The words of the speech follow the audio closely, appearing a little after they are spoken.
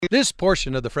This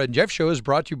portion of the Fred and Jeff Show is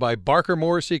brought to you by Barker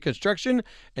Morrissey Construction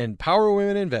and Power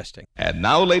Women Investing. And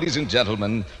now, ladies and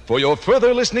gentlemen, for your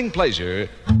further listening pleasure,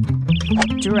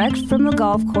 direct from the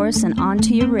golf course and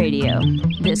onto your radio,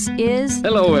 this is...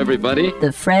 Hello, everybody.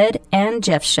 The Fred and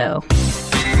Jeff Show.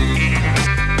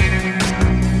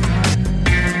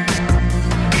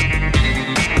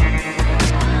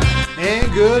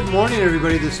 And good morning,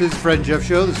 everybody. This is Fred and Jeff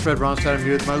Show. This is Fred Ronstadt. I'm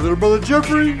here with my little brother,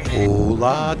 Jeffrey.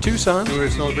 Hola, Tucson. We're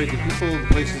celebrating the people, the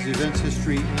places, the events,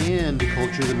 history, and the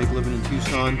culture that make living in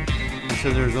Tucson and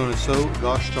Southern Arizona so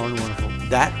gosh darn wonderful.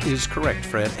 That is correct,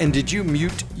 Fred. And did you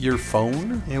mute your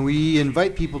phone? And we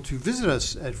invite people to visit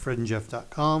us at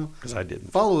fredandjeff.com. Because I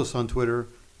didn't. Follow us on Twitter,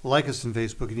 like us on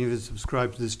Facebook, and even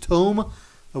subscribe to this tome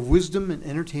of wisdom and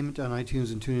entertainment on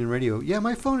iTunes and TuneIn Radio. Yeah,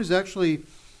 my phone is actually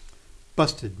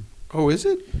busted. Oh, is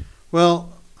it?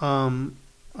 Well,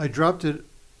 I dropped it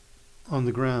on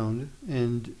the ground,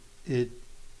 and it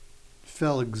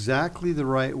fell exactly the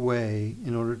right way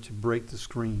in order to break the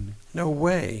screen. No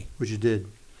way. Which it did.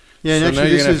 Yeah, so and now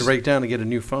actually you're going to have to break down and get a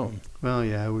new phone. Well,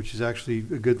 yeah, which is actually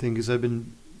a good thing because I've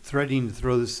been threatening to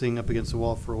throw this thing up against the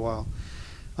wall for a while.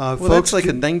 Well, that's like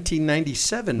a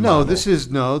 1997 model. This is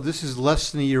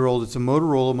less than a year old. It's a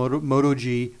Motorola Moto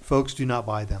G. Folks, do not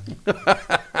buy them.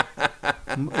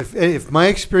 If my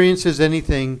experience is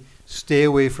anything, stay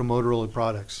away from Motorola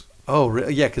products. Oh,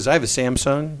 yeah, because I have a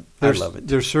Samsung. I love it.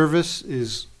 Their service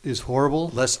is horrible.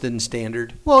 Less than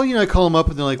standard. Well, I call them up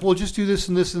and they're like, well, just do this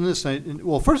and this and this.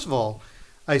 Well, first of all,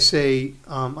 I say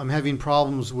I'm having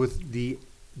problems with the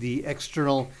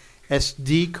external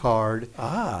SD card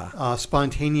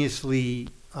spontaneously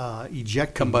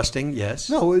ejecting. Combusting, yes.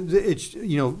 No, it's,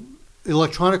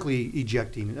 electronically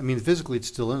ejecting. I mean, physically it's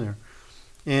still in there.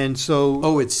 And so...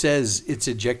 Oh, it says it's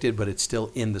ejected, but it's still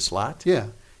in the slot? Yeah.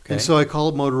 Okay. And so I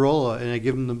called Motorola, and I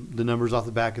give them the numbers off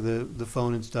the back of the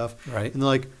phone and stuff. Right. And they're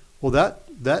like, well,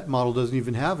 that model doesn't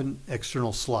even have an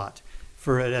external slot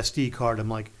for an SD card. I'm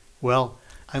like, well,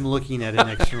 I'm looking at an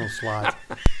external slot.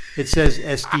 It says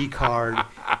SD card,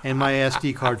 and my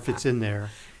SD card fits in there.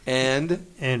 And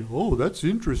oh, that's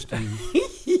interesting.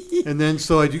 And then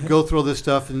so I do go through all this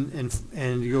stuff,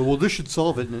 and you go, well, this should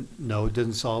solve it. And no, it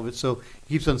doesn't solve it. So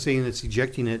he keeps on saying it's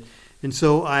ejecting it. And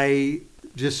so I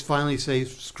just finally say,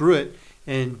 screw it,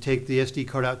 and take the SD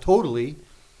card out totally.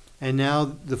 And now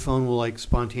the phone will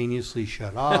spontaneously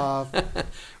shut off.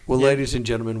 Well, ladies and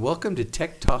gentlemen, welcome to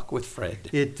Tech Talk with Fred.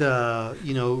 I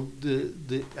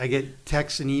get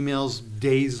texts and emails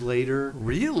days later.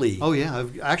 Really? Oh yeah,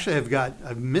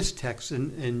 I've missed texts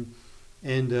and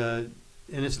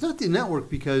it's not the network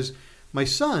because my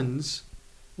sons,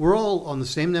 we're all on the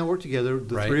same network together.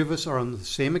 The right. three of us are on the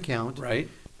same account. Right.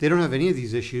 They don't have any of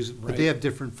these issues, but right. they have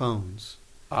different phones.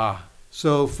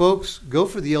 So, folks, go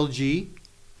for the LG.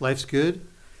 Life's good.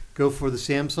 Go for the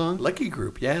Samsung. Lucky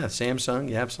Group, yeah. Samsung,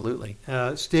 yeah, absolutely.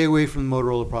 Stay away from the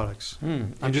Motorola products.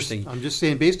 Interesting. I'm just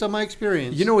saying, based on my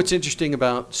experience. You know what's interesting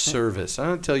about service? I'm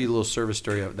going to tell you a little service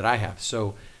story that I have.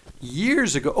 So,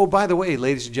 years ago, oh, by the way,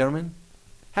 ladies and gentlemen,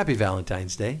 happy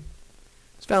Valentine's Day.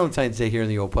 It's Valentine's Day here in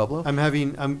the Old Pueblo.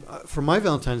 For my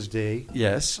Valentine's Day.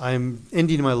 Yes. I'm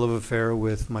ending my love affair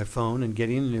with my phone and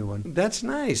getting a new one. That's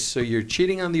nice. So you're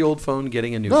cheating on the old phone,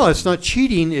 getting a new phone. No, it's not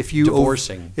cheating if you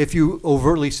divorcing. If you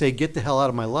overtly say, get the hell out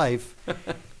of my life,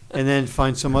 and then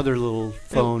find some other little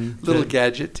phone. Little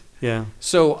gadget. Yeah.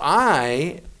 So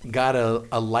I got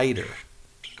a lighter,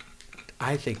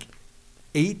 I think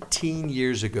 18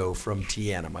 years ago from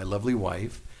Tiana, my lovely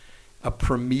wife, a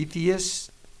Prometheus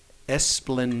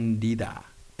Esplendido.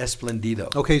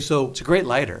 Okay, so it's a great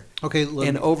lighter. Okay,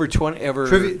 and over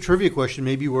 20 trivia question,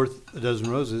 maybe worth a dozen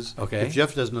roses. Okay, if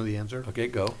Jeff doesn't know the answer. Okay,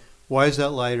 go. Why is that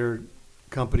lighter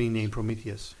company named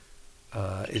Prometheus?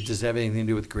 It does have anything to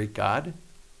do with Great God?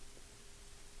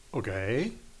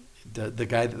 Okay. The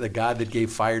God that gave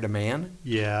fire to man?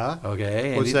 Yeah.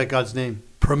 Okay. What's that God's name?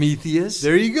 Prometheus.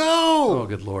 There you go. Oh,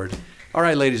 good Lord. All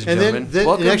right, ladies and gentlemen,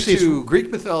 welcome to Greek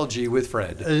mythology with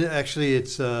Fred. Actually,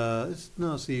 it's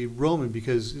Roman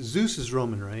because Zeus is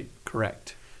Roman, right?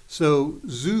 Correct. So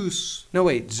Zeus. No,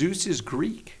 wait, Zeus is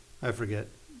Greek. I forget.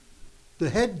 The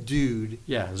head dude.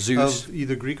 Yeah, Zeus. Of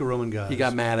either Greek or Roman gods. He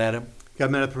got mad at him.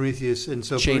 Got mad at Prometheus, and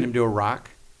so chained him to a rock.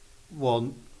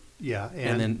 Well, yeah,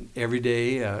 and then every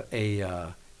day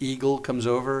a eagle comes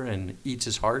over and eats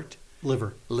his heart,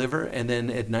 liver, and then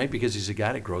at night, because he's a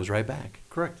god, it grows right back.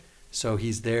 Correct. So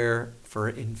he's there for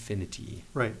infinity.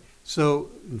 Right. So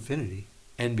infinity.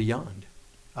 And beyond.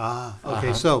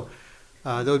 Okay. So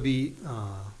that would be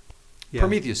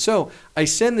Prometheus. So I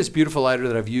send this beautiful lighter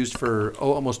that I've used for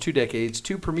almost 2 decades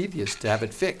to Prometheus to have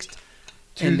it fixed.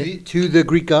 To the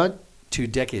Greek god? 2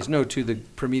 decades. No, to the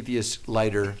Prometheus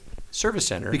lighter service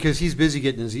center. Because he's busy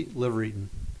getting his liver eaten.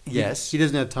 Yes. He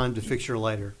doesn't have time to fix your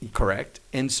lighter. Correct.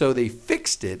 And so they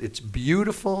fixed it. It's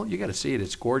beautiful. You got to see it.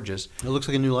 It's gorgeous. It looks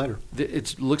like a new lighter.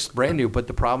 It looks brand new, but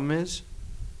the problem is,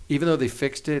 even though they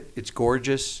fixed it, it's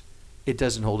gorgeous, it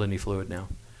doesn't hold any fluid now.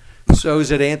 So I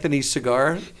was at Anthony's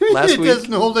Cigar last week. It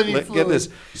doesn't hold any fluid. Get this.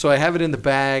 So I have it in the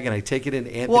bag, and I take it into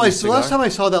Anthony's Well, Cigar. the last time I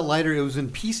saw that lighter, it was in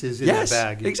pieces in the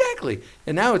bag. Exactly.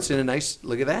 And now it's in a nice,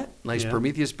 look at that, nice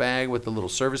Prometheus bag with the little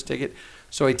service ticket.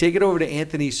 So I take it over to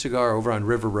Anthony's Cigar over on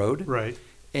River Road. Right.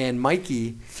 And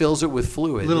Mikey fills it with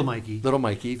fluid. Little Mikey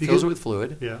fills it with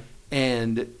fluid. Yeah.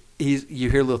 And you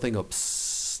hear a little thing go,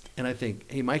 psst, and I think,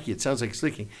 hey, Mikey, it sounds like it's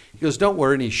leaking. He goes, don't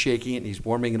worry, and he's shaking it, and he's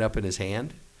warming it up in his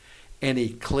hand. And he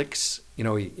clicks,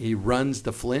 he runs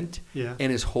the flint, and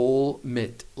his whole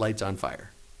mitt lights on fire.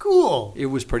 Cool. It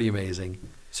was pretty amazing.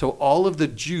 So all of the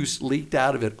juice leaked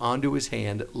out of it onto his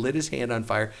hand, lit his hand on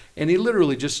fire, and he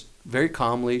literally just very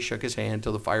calmly shook his hand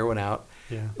till the fire went out,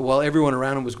 while everyone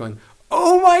around him was going,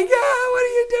 oh, my God, what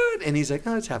are you doing? And he's like,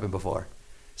 oh, it's happened before.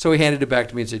 So he handed it back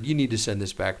to me and said, you need to send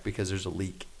this back because there's a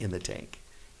leak in the tank.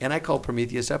 And I called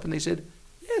Prometheus up, and they said,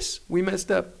 yes, we messed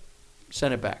up.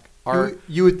 Send it back.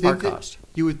 You would think cost.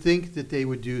 You would think that they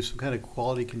would do some kind of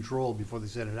quality control before they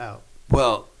send it out.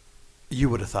 Well, you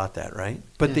would have thought that, right?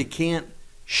 But they can't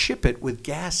ship it with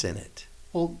gas in it.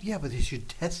 Well, yeah, but they should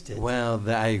test it. Well,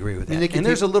 I agree with that. And And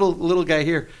there's a little guy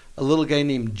here, a little guy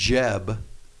named Jeb.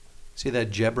 See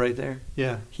that Jeb right there?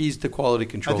 Yeah. He's the quality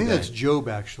control guy. I think that's Job,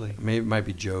 actually. Maybe it might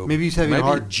be Job. Maybe he's having a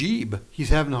hard Jeeb. He's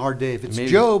having a hard day. If it's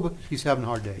Job, he's having a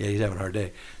hard day. Yeah, he's having a hard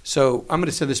day. So I'm going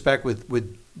to send this back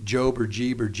with Job or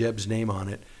Jeeb or Jeb's name on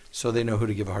it, so they know who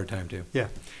to give a hard time to. Yeah.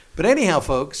 But anyhow,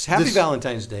 folks, happy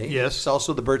Valentine's Day. Yes. It's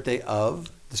also the birthday of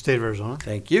the state of Arizona.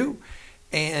 Thank you.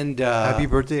 And happy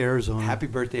birthday, Arizona. Happy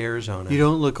birthday, Arizona. You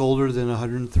don't look older than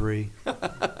 103.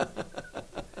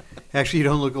 Actually, you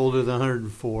don't look older than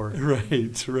 104.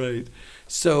 Right.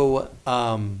 So,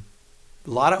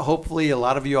 hopefully a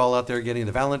lot of you all out there are getting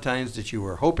the Valentines that you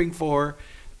were hoping for.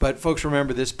 But folks,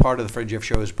 remember this part of the Fred Jeff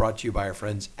Show is brought to you by our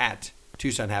friends at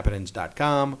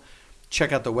TucsonHappenings.com.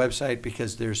 Check out the website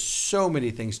because there's so many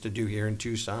things to do here in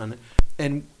Tucson.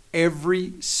 And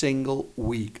every single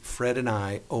week, Fred and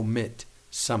I omit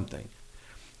something.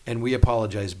 And we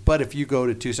apologize. But if you go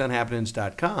to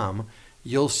TucsonHappenings.com,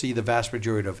 you'll see the vast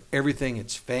majority of everything.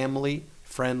 It's family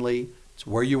friendly. It's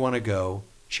where you want to go.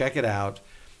 Check it out.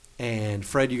 And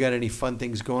Fred, you got any fun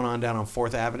things going on down on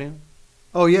 4th Avenue?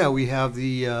 Oh yeah, we have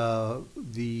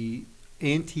the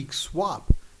antique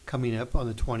swap coming up on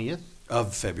the 20th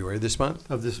of February this month.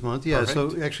 Yeah. Perfect.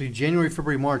 So actually, January,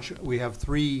 February, March, we have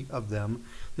 3 of them.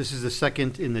 This is the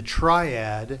second in the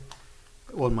triad,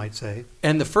 one might say.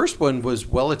 And the first one was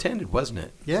well attended, wasn't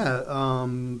it? Yeah,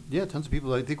 tons of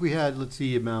people. I think we had,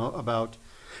 about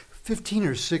 15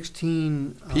 or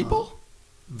 16 people,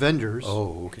 vendors.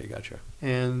 Oh, okay, gotcha.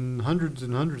 And hundreds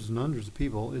and hundreds and hundreds of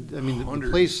people. The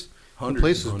place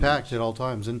is packed at all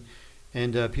times, and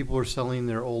people are selling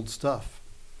their old stuff.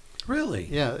 Really?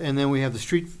 Yeah, and then we have the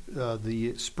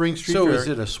spring street fair. So fair. is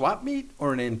it a swap meet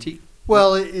or an antique?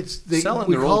 Well, it's selling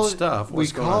their old stuff. We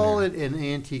call it an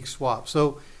antique swap.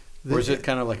 So, or is it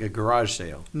kind of like a garage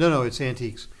sale? No, it's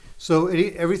antiques. So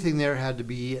everything there had to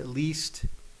be at least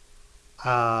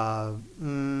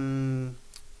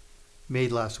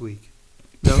made last week.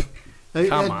 No,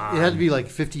 it had to be like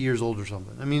 50 years old or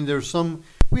something. I mean,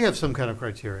 we have some kind of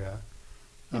criteria.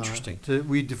 Interesting.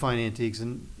 We define antiques,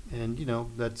 and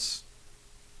that's.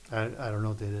 I don't know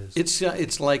what that is.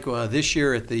 It's like this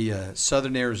year at the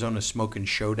Southern Arizona Smokin'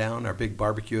 Showdown, our big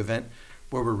barbecue event,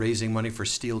 where we're raising money for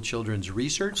Steel Children's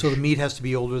Research. So the meat has to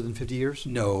be older than 50 years?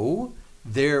 No.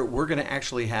 We're going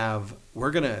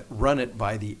to run it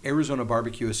by the Arizona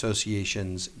Barbecue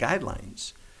Association's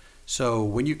guidelines. So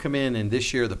when you come in, and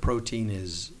this year the protein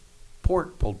is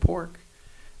pulled pork.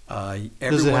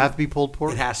 Does it have to be pulled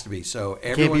pork? It has to be. So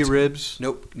can't be ribs?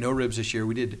 Nope, no ribs this year.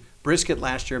 We did brisket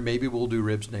last year. Maybe we'll do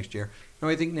ribs next year. No,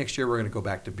 I think next year we're going to go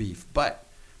back to beef. But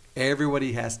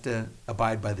everybody has to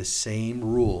abide by the same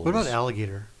rules. What about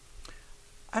alligator?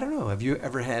 I don't know. Have you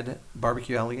ever had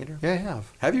barbecue alligator? Yeah, I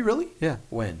have. Have you really? Yeah.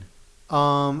 When?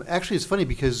 Actually, it's funny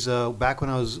because back when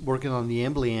I was working on the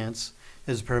ambulance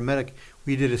as a paramedic,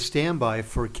 we did a standby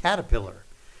for Caterpillar.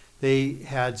 They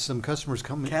had some customers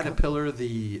coming. Caterpillar,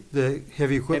 the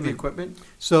heavy equipment. Heavy equipment.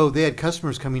 So they had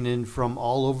customers coming in from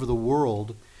all over the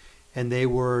world, and they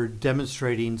were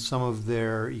demonstrating some of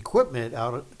their equipment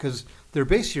out because they're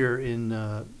based here in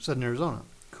Southern Arizona.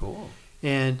 Cool.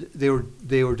 And they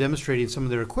were demonstrating some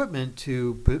of their equipment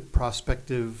to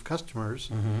prospective customers,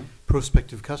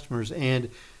 and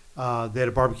They had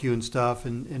a barbecue and stuff,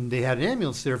 and they had an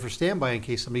ambulance there for standby in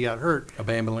case somebody got hurt.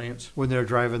 A ambulance when they're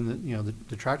driving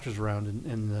the tractors around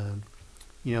and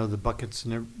the buckets,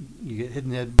 and you get hit in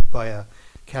the head by a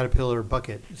caterpillar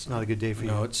bucket. It's not a good day for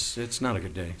you. No, it's not a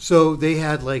good day. So they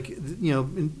had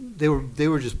they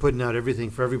were just putting out everything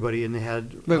for everybody, and they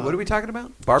had Wait, what are we talking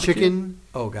about? Barbecue? Chicken.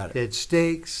 Oh, got it. They had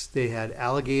steaks. They had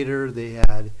alligator. They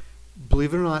had,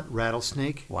 believe it or not,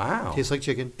 rattlesnake. Wow, Tastes like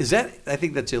chicken. Is that? I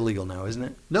think that's illegal now, isn't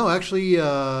it? No, actually,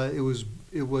 it was.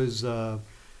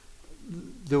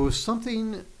 There was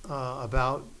something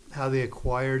about how they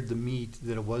acquired the meat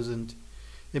that it wasn't.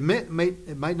 It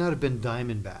might not have been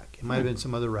diamondback. It might have been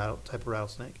some other type of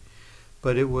rattlesnake,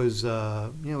 but it was. We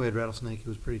had rattlesnake. It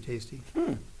was pretty tasty.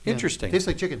 Interesting. Tastes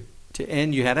like chicken.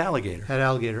 And you had alligator. Had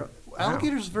alligator. Wow.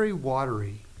 Alligator's very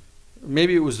watery.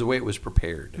 Maybe it was the way it was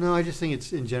prepared. No, I just think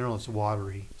it's in general it's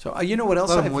watery. So you know what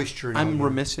else? A lot of moisture in I'm alligator.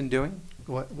 remiss in doing.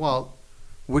 What? Well,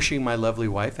 wishing my lovely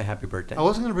wife a happy birthday. I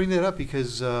wasn't going to bring that up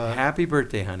because happy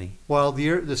birthday, honey. while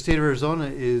the state of Arizona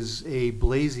is a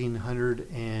blazing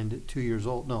 102 years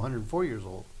old, no, 104 years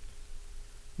old.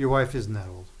 Your wife isn't that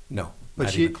old, No, but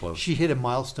not she even close. she hit a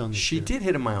milestone. This year. did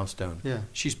hit a milestone. Yeah.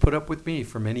 She's put up with me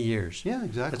for many years. Yeah,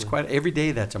 exactly. That's quite every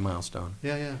day. That's a milestone.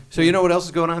 Yeah. So you know what else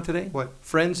is going on today? What?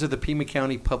 Friends of the Pima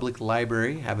County Public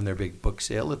Library having their big book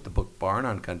sale at the Book Barn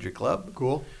on Country Club.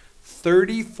 Cool.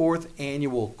 34th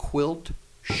annual quilt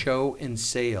show and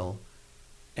sale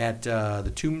at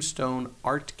the Tombstone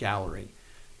Art Gallery.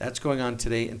 That's going on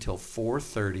today until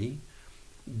 4:30.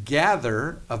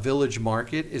 Gather, a village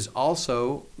market, is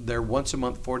also their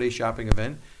once-a-month 4-day shopping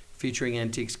event featuring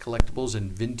antiques, collectibles,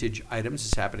 and vintage items.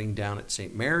 It's happening down at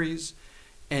St. Mary's.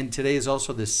 And today is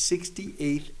also the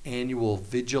 68th annual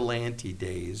Vigilante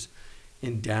Days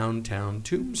in downtown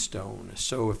Tombstone.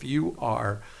 So if you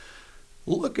are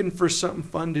looking for something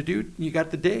fun to do, you got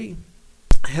the day.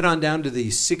 Head on down to the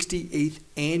 68th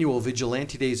annual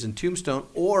Vigilante Days in Tombstone,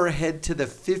 or head to the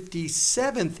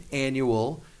 57th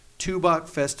annual Tubac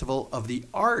Festival of the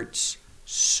Arts.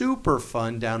 Super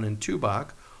fun down in Tubac.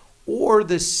 Or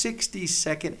the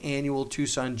 62nd annual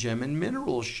Tucson Gem and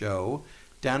Mineral Show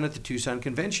down at the Tucson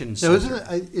Convention Center.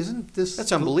 Now, isn't this...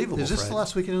 That's unbelievable, Is this Fred. the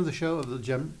last weekend of the show, of the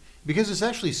Gem? Because it's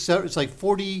actually, it's like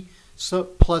 40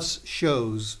 plus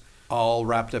shows All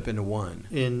wrapped up into one.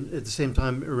 at the same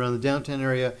time around the downtown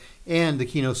area and the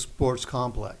Keno Sports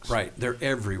Complex. Right. They're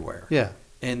everywhere. Yeah.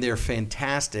 And they're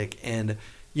fantastic. And,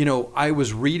 I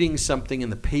was reading something in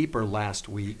the paper last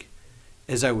week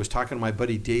as I was talking to my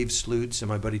buddy Dave Slutz and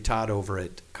my buddy Todd over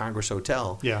at Congress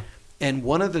Hotel. Yeah. And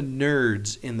one of the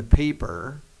nerds in the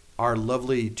paper, our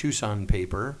lovely Tucson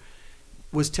paper,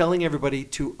 was telling everybody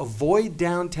to avoid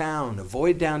downtown.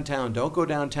 Don't go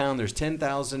downtown. There's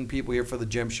 10,000 people here for the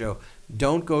Gem Show.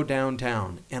 Don't go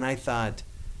downtown. And I thought,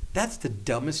 that's the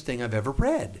dumbest thing I've ever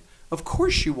read. Of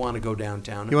course you want to go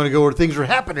downtown. You want to go where things are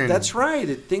happening. That's right.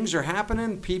 Things are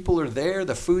happening. People are there.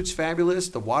 The food's fabulous.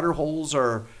 The water holes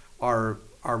are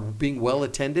being well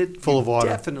attended. Full of water.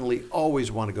 Definitely always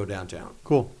want to go downtown.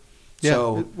 Cool. Yeah.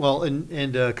 So, well,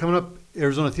 and coming up,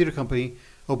 Arizona Theater Company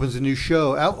opened a new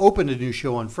show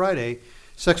on Friday,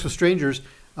 Sex with Strangers.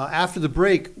 After the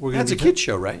break, we're going to that's a kid's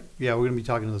show, right? Yeah, we're going to be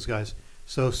talking to those guys.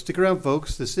 So stick around,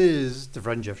 folks. This is the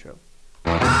Fred and Jeff Show.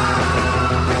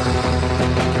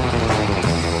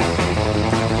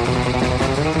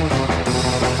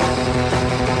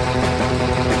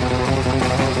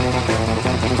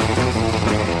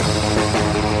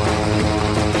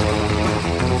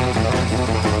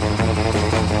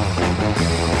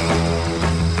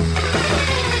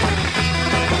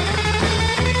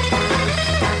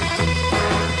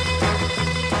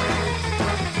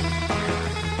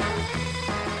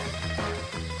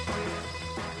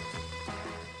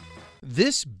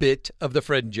 This bit of the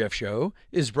Fred and Jeff Show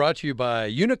is brought to you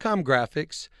by Unicom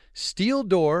Graphics, Steel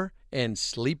Door, and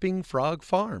Sleeping Frog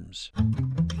Farms.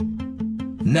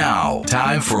 Now,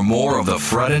 time for more of the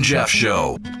Fred and Jeff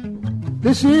Show.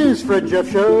 This is Fred and Jeff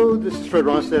Show. This is Fred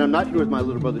Ronstadt. I'm not here with my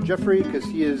little brother Jeffrey because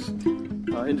he is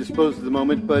indisposed at the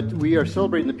moment, but we are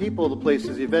celebrating the people, the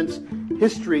places, the events,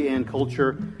 history, and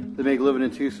culture that make living in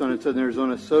Tucson and Southern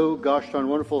Arizona so gosh darn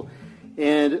wonderful.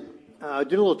 And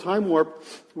did a little time warp.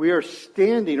 We are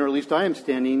standing, or at least I am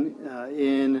standing,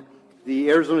 in the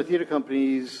Arizona Theater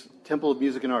Company's Temple of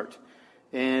Music and Art,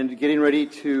 and getting ready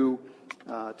to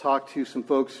talk to some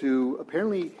folks who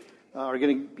apparently are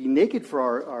going to be naked for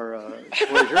our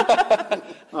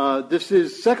pleasure. This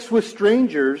is Sex with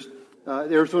Strangers,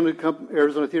 Arizona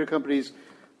Theater Company's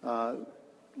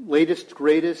latest,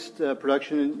 greatest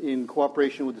production in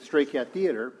cooperation with the Stray Cat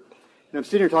Theater. And I'm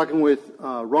sitting here talking with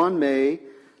Ron May,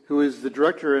 who is the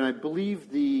director and I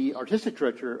believe the artistic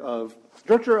director of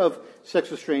Sex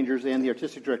with Strangers and the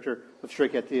artistic director of Stray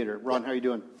Cat Theater. Ron, how are you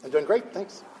doing? I'm doing great,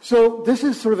 thanks. So this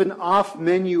is sort of an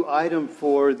off-menu item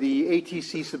for the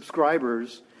ATC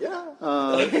subscribers. Yeah.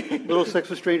 Little Sex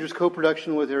with Strangers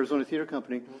co-production with Arizona Theater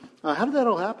Company. How did that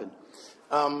all happen?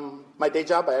 My day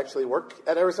job, I actually work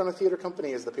at Arizona Theater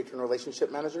Company as the patron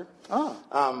relationship manager.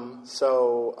 And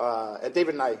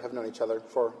David and I have known each other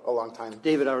for a long time.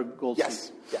 David, our Goldstein.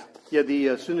 Yes, yeah. Yeah,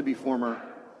 the soon-to-be former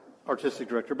artistic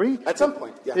director. But At some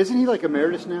point, yeah. Isn't he like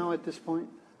emeritus now at this point?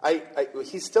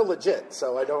 He's still legit,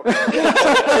 so I don't...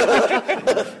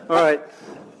 All right.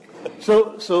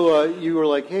 So you were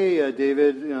like, hey,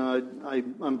 David,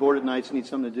 I'm bored at nights, need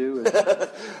something to do.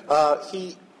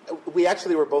 We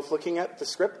actually were both looking at the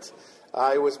script.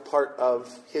 I was part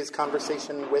of his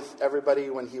conversation with everybody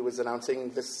when he was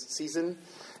announcing this season,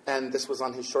 and this was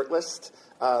on his short list.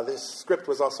 This script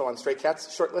was also on Stray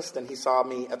Cat's short list, and he saw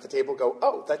me at the table go,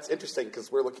 oh, that's interesting, because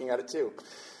we're looking at it too.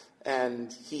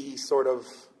 And he sort of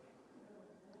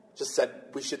just said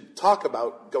we should talk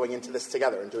about going into this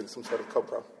together and doing some sort of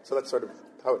co-pro. So that's sort of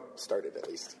how it started, at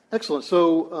least. Excellent.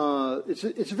 So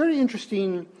it's a very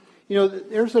interesting... the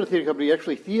Arizona Theater Company,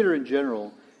 actually theater in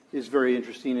general, is very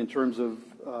interesting in terms of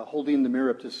holding the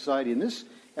mirror up to society. And this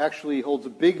actually holds a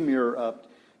big mirror up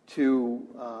to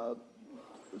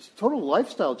total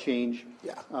lifestyle change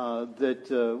that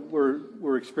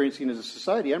we're experiencing as a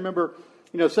society. I remember,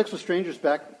 Sex with Strangers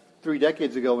back 3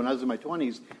 decades ago when I was in my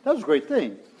 20s. That was a great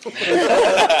thing.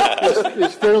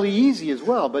 It's fairly easy as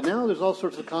well. But now there's all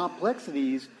sorts of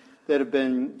complexities that have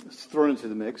been thrown into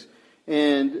the mix.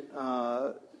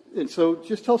 And so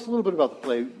just tell us a little bit about the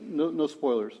play. No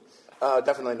spoilers.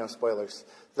 Definitely no spoilers.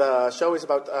 The show is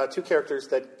about two characters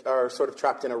that are sort of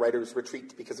trapped in a writer's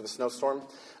retreat because of a snowstorm.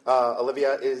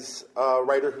 Olivia is a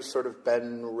writer who's sort of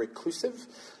been reclusive.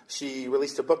 She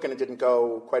released a book and it didn't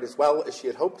go quite as well as she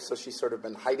had hoped, so she's sort of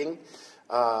been hiding.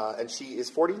 And she is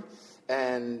 40.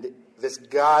 And this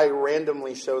guy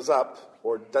randomly shows up,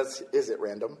 or is it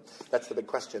random? That's the big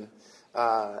question.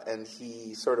 And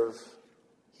he sort of...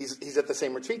 He's at the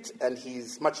same retreat, and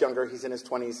he's much younger. He's in his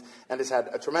 20s, and has had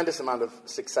a tremendous amount of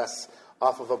success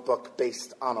off of a book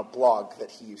based on a blog that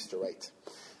he used to write.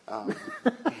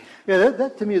 Yeah,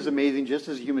 that to me is amazing, just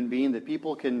as a human being, that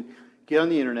people can get on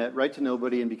the internet, write to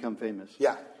nobody, and become famous.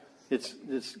 Yeah. It's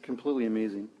completely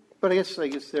amazing. But I guess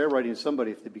they're writing to somebody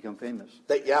if they become famous.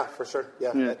 Yeah, for sure.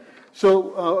 Yeah.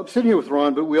 So I'm sitting here with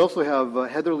Ron, but we also have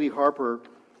Heather Lee Harper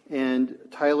and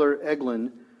Tyler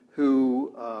Eglan,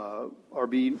 who are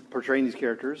portraying these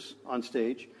characters on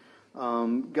stage.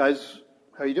 Guys,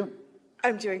 how are you doing?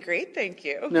 I'm doing great, thank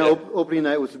you. Now, opening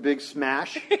night was a big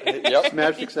smash. Yep.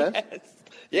 Smash success. Yes.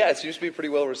 Yeah, it seems to be pretty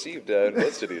well received in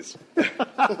both cities.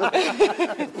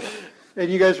 And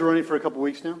you guys are running for a couple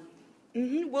weeks now?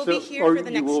 Mm-hmm. We'll be here for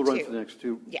the next 2. You will run for the next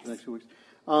 2 Yes. the next 2 weeks.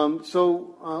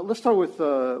 So let's start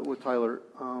with Tyler.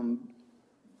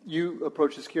 You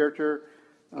approach this character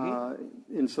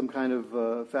in some kind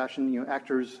of fashion,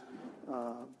 actor's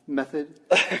method.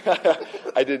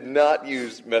 I did not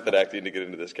use method acting to get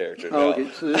into this character. Oh, no.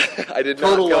 okay. So I did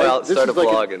not go out and start a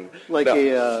blog and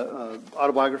a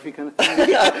autobiography kind of thing.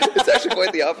 Yeah, it's actually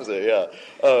quite the opposite. Yeah,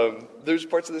 there's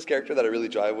parts of this character that I really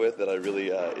jive with, that I really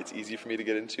it's easy for me to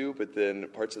get into. But then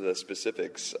parts of the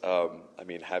specifics,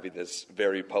 having this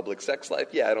very public sex life,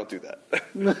 I don't do that.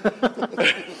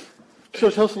 So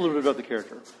tell us a little bit about the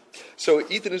character. So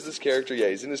Ethan is this character. Yeah,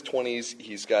 he's in his 20s.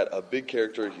 He's got a big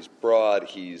character. He's broad.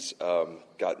 He's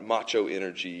got macho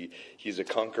energy. He's a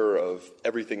conqueror of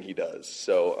everything he does.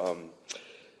 So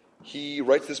he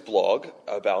writes this blog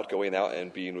about going out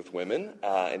and being with women,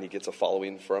 and he gets a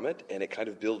following from it, and it kind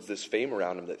of builds this fame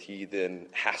around him that he then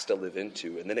has to live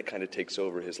into, and then it kind of takes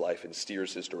over his life and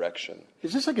steers his direction.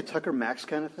 Is this like a Tucker Max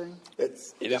kind of thing?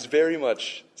 It is very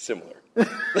much similar.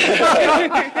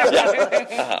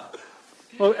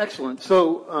 Well, excellent.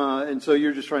 So, so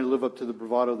you're just trying to live up to the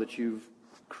bravado that you've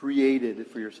created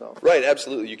for yourself. Right,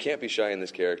 absolutely. You can't be shy in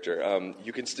this character.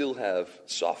 You can still have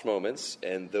soft moments,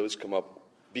 and those come up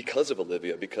because of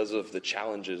Olivia, because of the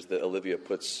challenges that Olivia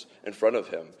puts in front of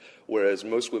him, whereas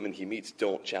most women he meets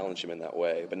don't challenge him in that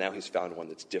way. But now he's found one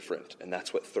that's different, and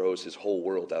that's what throws his whole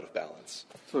world out of balance.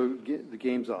 So the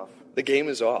game's off. The game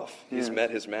is off. He's Yeah. met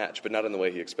his match, but not in the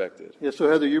way he expected. Yeah, so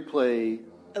Heather, you play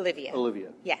Olivia.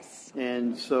 Yes.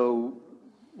 And so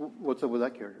what's up with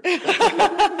that character?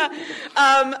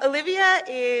 Olivia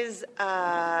is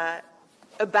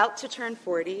about to turn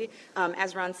 40.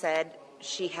 As Ron said,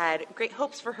 she had great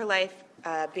hopes for her life,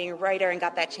 being a writer, and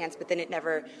got that chance, but then it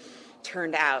never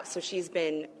turned out. So she's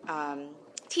been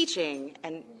teaching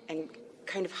and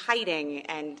kind of hiding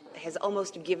and has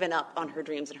almost given up on her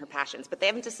dreams and her passions, but they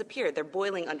haven't disappeared. They're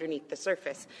boiling underneath the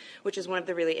surface, which is one of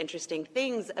the really interesting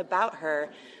things about her,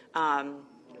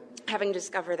 having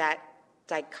discovered that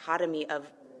dichotomy of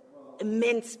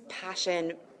immense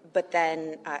passion, but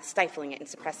then stifling it and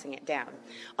suppressing it down,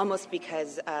 almost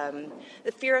because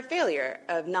the fear of failure,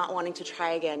 of not wanting to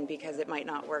try again because it might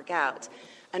not work out.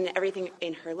 And everything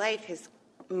in her life has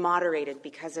moderated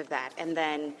because of that. And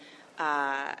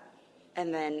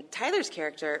then Tyler's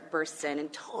character bursts in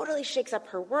and totally shakes up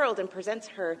her world and presents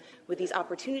her with these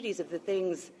opportunities of the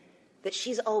things that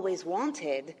she's always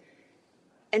wanted.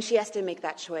 And she has to make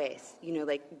that choice,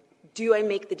 like, do I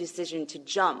make the decision to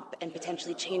jump and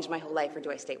potentially change my whole life, or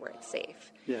do I stay where it's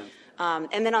safe? Yeah.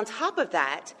 And then on top of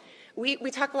that, we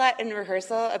talk a lot in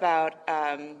rehearsal about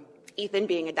Ethan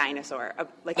being a dinosaur,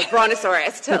 like a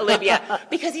brontosaurus to Olivia,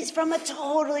 because he's from a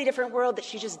totally different world that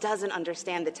she just doesn't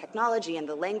understand the technology and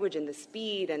the language and the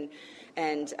speed.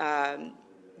 And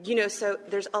so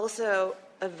there's also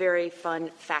a very fun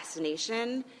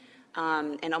fascination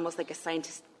and almost like a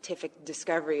scientific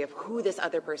discovery of who this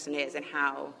other person is and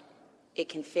how it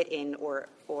can fit in or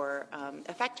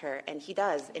affect her, and he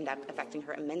does end up affecting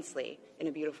her immensely in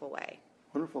a beautiful way.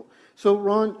 Wonderful. So,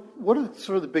 Ron, what are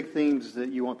sort of the big themes that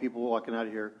you want people walking out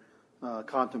of here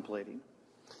contemplating?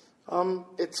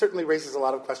 It certainly raises a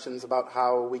lot of questions about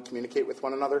how we communicate with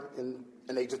one another in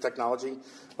an age of technology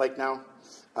like now.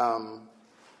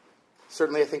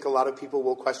 Certainly, I think a lot of people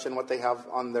will question what they have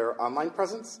on their online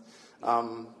presence.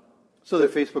 So their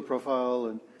Facebook profile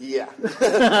and... Yeah.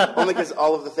 Only because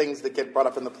all of the things that get brought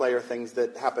up in the play are things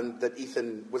that happened that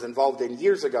Ethan was involved in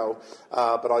years ago,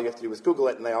 but all you have to do is Google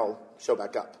it and they all show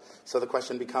back up. So the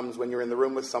question becomes, when you're in the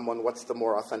room with someone, what's the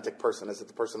more authentic person? Is it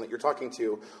the person that you're talking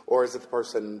to, or is it the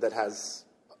person that has...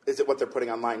 Is it what they're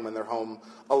putting online when they're home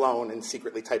alone and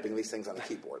secretly typing these things on a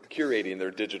keyboard? Curating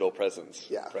their digital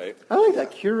presence, right? I like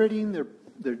that, curating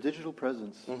their digital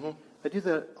presence. Mm-hmm. I do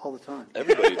that all the time.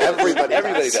 Everybody does.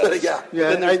 Everybody does. Yeah.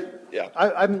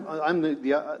 I'm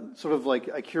the sort of like,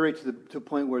 I curate to a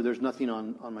point where there's nothing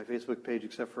on my Facebook page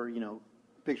except for,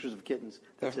 pictures of kittens.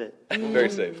 That's it.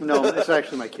 Very safe. No, it's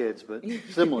actually my kids, but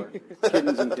similar.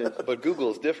 Kittens and kids. But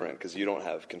Google is different because you don't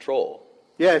have control.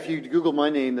 Yeah, if you Google my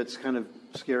name, that's kind of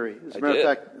scary. As a matter of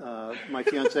fact, my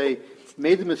fiance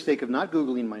made the mistake of not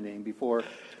Googling my name before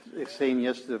saying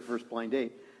yes to the first blind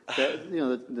date.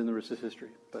 Then the rest is history.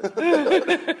 But.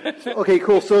 Okay,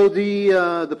 cool. So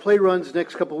the play runs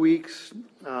next couple weeks,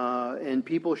 and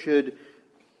people should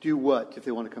do what if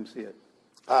they want to come see it?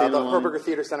 The Harper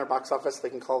Theater Center box office. They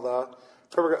can call the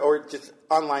Harper, or just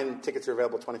online tickets are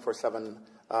available 24/7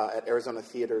 at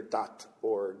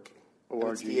arizonatheater.org.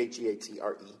 It's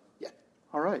THEATRE. Yeah.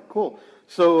 All right, cool.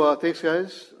 So thanks,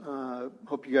 guys.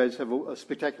 Hope you guys have a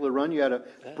spectacular run. You had a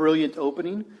brilliant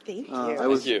opening. Thank you. I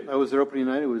was there opening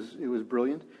night. It was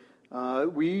brilliant.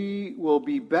 We will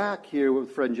be back here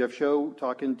with Fred and Jeff Show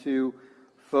talking to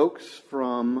folks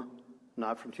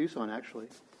not from Tucson, actually.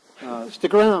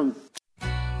 Stick around.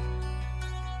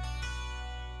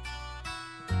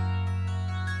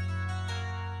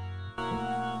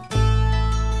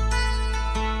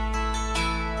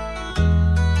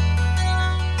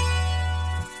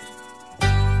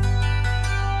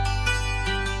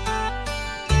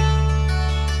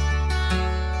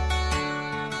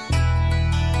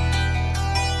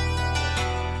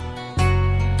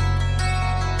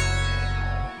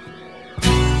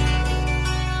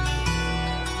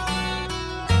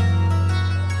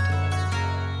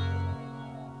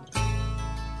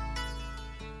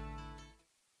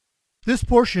 This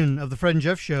portion of the Fred and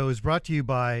Jeff Show is brought to you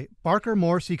by Barker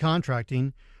Morrissey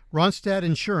Contracting, Ronstadt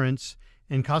Insurance,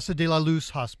 and Casa de la Luz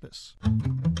Hospice.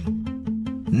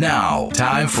 Now,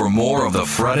 time for more of the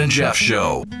Fred and Jeff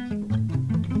Show.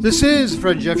 This is the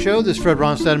Fred and Jeff Show. This is Fred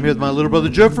Ronstadt. I'm here with my little brother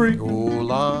Jeffrey.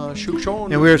 Hola,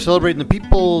 Shukshon. And we are celebrating the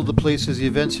people, the places, the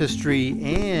events, history,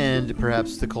 and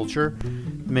perhaps the culture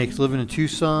that makes living in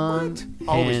Tucson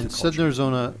and Southern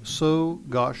Arizona so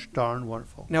gosh darn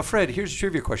wonderful. Now, Fred, here's a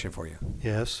trivia question for you.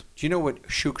 Yes. Do you know what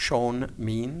Shukshon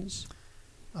means?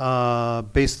 Base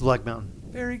of the Black Mountain.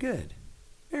 Very good.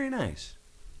 Very nice.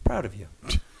 Proud of you.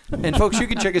 And, folks, you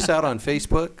can check us out on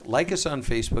Facebook, like us on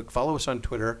Facebook, follow us on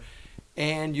Twitter,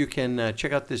 and you can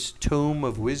check out this tome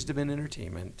of wisdom and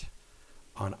entertainment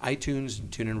on iTunes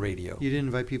and TuneIn Radio. You didn't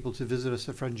invite people to visit us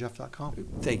at fredandjeff.com.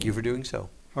 Thank you for doing so.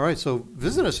 All right, so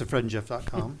visit us at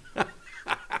fredandjeff.com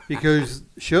because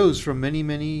shows from many,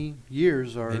 many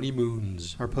years are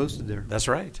posted there. That's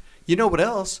right. You know what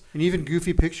else? And even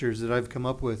goofy pictures that I've come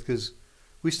up with because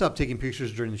we stopped taking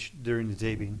pictures during the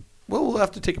taping. Well, we'll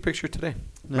have to take a picture today.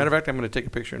 No. Matter of fact, I'm going to take a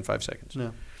picture in 5 seconds.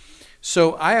 No.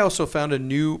 So I also found a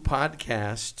new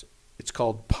podcast. It's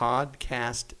called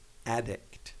Podcast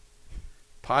Addict.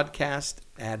 Podcast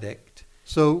Addict.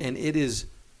 So And it is,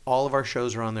 all of our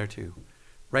shows are on there too.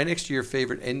 Right next to your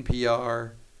favorite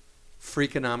NPR,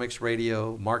 Freakonomics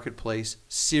Radio, Marketplace,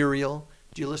 Serial.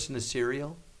 Do you listen to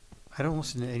Serial? I don't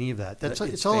listen to any of that. It's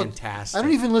it's all fantastic. I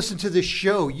don't even listen to this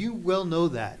show. You well know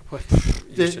that.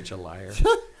 You're such a liar.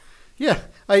 Yeah,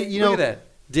 Look at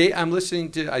that. I'm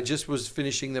listening to. I just was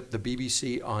finishing the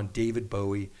BBC on David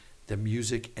Bowie, the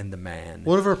music and the man,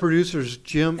 one of our producers,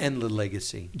 Jim and the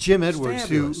legacy. Jim Edwards,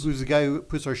 Fabulous. who's the guy who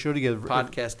puts our show together.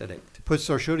 Podcast Addict. Puts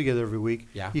our show together every week.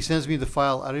 Yeah. He sends me the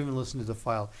file. I don't even listen to the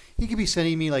file. He could be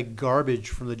sending me like garbage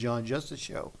from the John Justice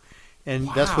Show, and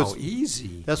Wow, that's what's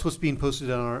easy. That's what's being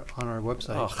posted on our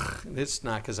website. Ugh, it's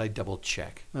not because I double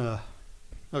check.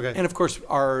 Okay. And of course,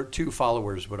 our 2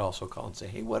 followers would also call and say,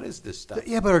 "Hey, what is this stuff?"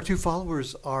 Yeah, but our 2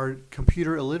 followers are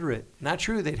computer illiterate. Not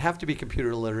true. They'd have to be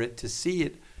computer illiterate to see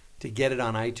it, to get it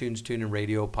on iTunes, TuneIn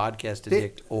Radio, Podcast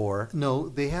Addict, or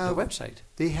they have the website.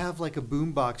 They have like a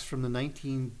boombox from the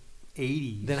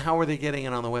 1980s. Then how are they getting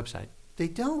it on the website? They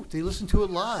don't. They listen to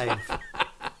it live.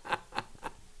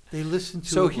 They listen to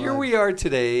So it here live. we are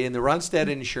today in the Ronstadt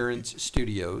Insurance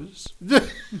Studios.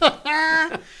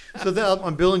 So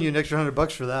I'm billing you an extra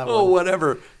 $100 for that Oh, one.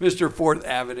 whatever, Mr. 4th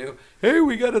Avenue. Hey,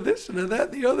 we got a this and a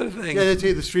that and the other thing. Yeah, I tell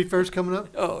you, the street fair's coming up.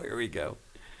 Oh, here we go.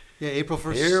 Yeah, April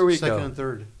 1st, Here we 2nd, go. and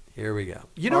 3rd. Here we go.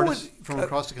 You know Artists what? from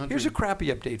across the country. Here's a crappy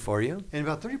update for you. And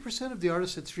about 30% of the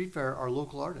artists at Street Fair are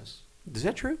local artists. Is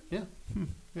that true? Yeah.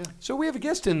 Yeah. So we have a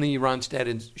guest in the Ronstadt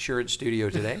Insurance Studio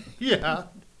today. Yeah.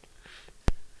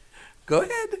 Go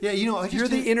ahead. Yeah, You're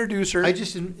the introducer. I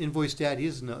just invoiced Dad. He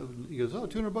goes,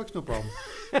 $200, no problem.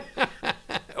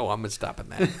 Oh, I'm stopping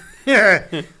that. Yeah.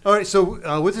 All right.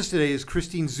 So with us today is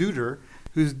Christine Zuder,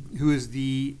 who is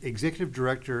the executive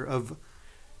director of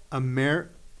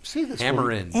Say this.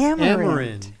 Amerind.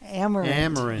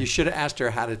 Amerind. You should have asked her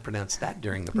how to pronounce that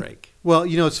during the break. Well,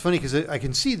 it's funny because I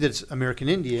can see that it's American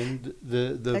Indian,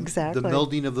 the Exactly.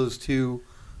 melding of those 2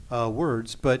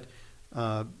 words, but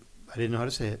I didn't know how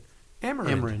to say it.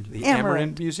 Amerind. The Amerind.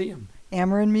 Amerind Museum.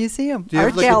 Amerind Museum, Do you have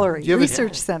Art like a- Gallery, do you have a-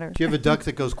 Research Center. Do you have a duck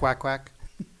that goes quack quack?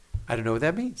 I don't know what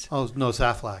that means. Oh no, it's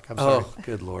Aflac. I'm sorry. Oh,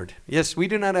 good Lord. Yes, we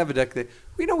do not have a duck that...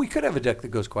 we could have a duck that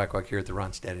goes quack quack here at the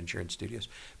Ronstadt Insurance Studios.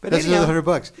 But That's anyhow, another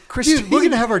 $100. Christine- Dude, we're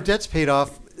gonna have our debts paid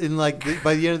off in by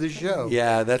the end of the show.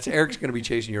 Yeah, that's Eric's going to be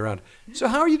chasing you around. So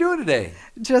how are you doing today?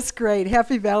 Just great.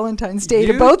 Happy Valentine's Day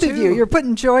You to both too. of you. You're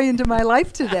putting joy into my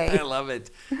life today. I love it.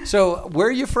 So where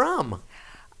are you from?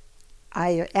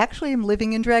 I actually am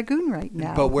living in Dragoon right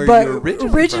now. But where are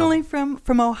you originally from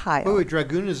Ohio. Wait,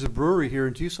 Dragoon is a brewery here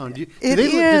in Tucson. Do It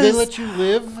they is. let you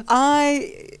live?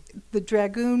 The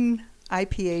Dragoon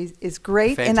IPA is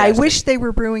great, and I Fantastic. wish they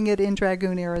were brewing it in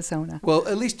Dragoon, Arizona. Well,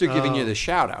 at least they're giving you the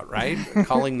shout out, right?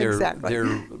 Calling their Exactly.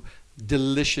 their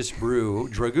delicious brew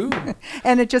Dragoon.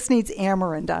 And it just needs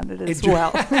Amerind on it as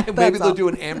well. Maybe That's they'll all. do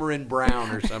an Amerind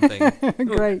Brown or something.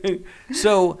 Great.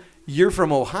 So you're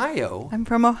from Ohio. I'm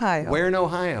from Ohio. Where in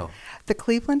Ohio? The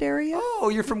Cleveland area? Oh,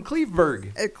 you're from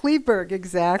Cleveburg. Cleveburg,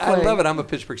 exactly. I love it. I'm a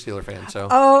Pittsburgh Steelers fan, so.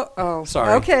 Oh.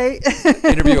 Sorry. Okay.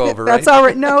 Interview over, right? That's all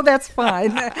right. No, that's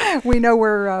fine. We know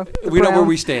where We know where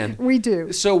we stand. We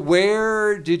do. So how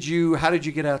did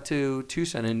you get out to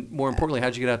Tucson? And more importantly, how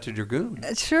did you get out to Dragoon?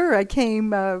 Sure. I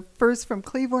came first from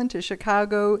Cleveland to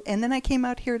Chicago, and then I came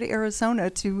out here to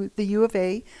Arizona to the U of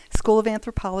A School of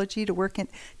Anthropology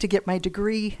to get my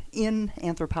degree in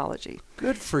anthropology.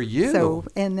 Good for you. So,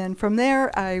 and then from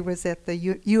there, I was at the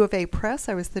U of A Press.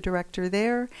 I was the director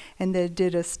there, and then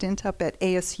did a stint up at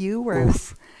ASU where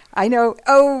I know.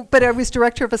 Oh, but I was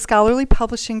director of a scholarly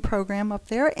publishing program up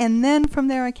there, and then from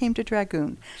there I came to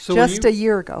Dragoon just a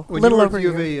year ago, a little over a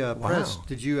year. When you were at the U of A Press, Wow.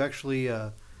 did you actually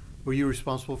were you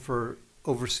responsible for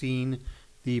overseeing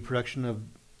the production of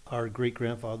our great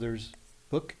grandfather's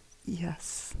book?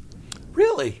 Yes.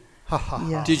 Really?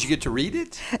 Yes. Did you get to read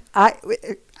it? I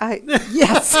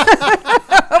yes,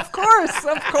 of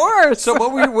course. So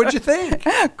what'd you think?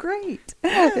 Great.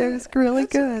 It was really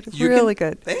good. You Really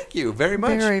good. Thank you very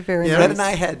much. Very, very Fred nice. and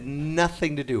I had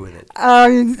nothing to do with it.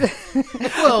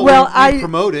 Well, we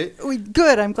promote it.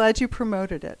 Good. I'm glad you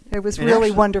promoted it. It was And really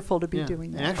actually- wonderful to be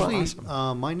doing that. And actually,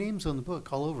 Awesome. my name's on the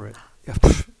book all over it.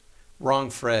 Wrong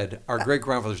Fred. Our great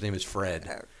grandfather's name is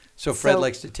Fred. So Fred So-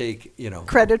 likes to take,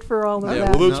 credit for all of Yeah,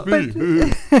 that. well, that's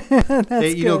me. That's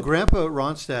Hey, good. Grandpa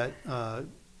Ronstadt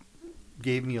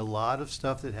gave me a lot of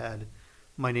stuff that had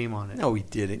my name on it. No, he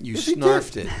didn't. You Yes, he did.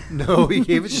 snarfed it. No, he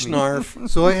gave it to me. Snarf.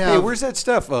 So I have. Hey, where's that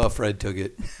stuff? Oh, Fred took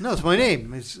it. No, it's my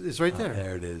name. It's right there.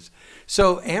 There it is.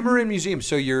 So Amerind Museum.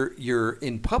 So you're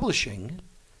in publishing.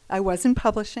 I was in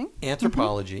publishing.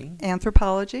 Anthropology.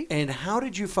 Anthropology. And how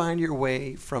did you find your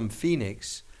way from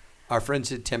Phoenix, our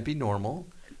friends at Tempe Normal,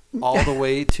 all the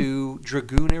way to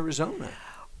Dragoon, Arizona?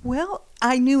 Well,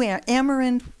 I knew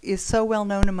Amerind is so well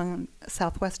known among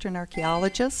Southwestern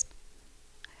archaeologists.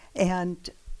 And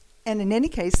in any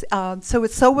case, so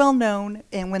it's so well known,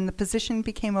 and when the position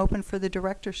became open for the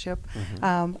directorship,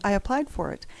 I applied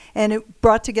for it. And it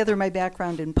brought together my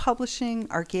background in publishing,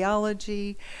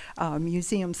 archaeology,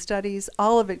 museum studies.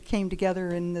 All of it came together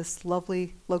in this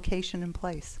lovely location and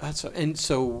place. And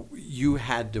so you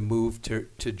had to move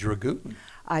to Dragoon.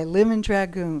 I live in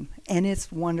Dragoon, and it's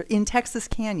in Texas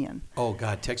Canyon. Oh,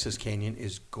 God, Texas Canyon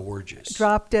is gorgeous.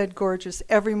 Drop dead gorgeous.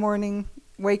 Every morning,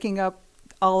 waking up,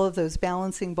 all of those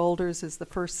balancing boulders is the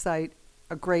first sight.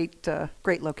 A great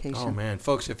location. Oh, man.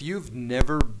 Folks, if you've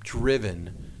never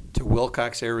driven to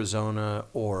Wilcox, Arizona,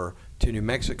 or to New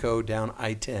Mexico down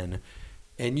I-10,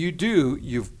 and you do,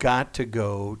 you've got to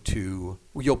go to,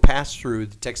 you'll pass through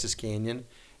the Texas Canyon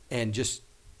and just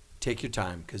take your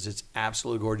time because it's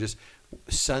absolutely gorgeous.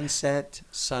 Sunset,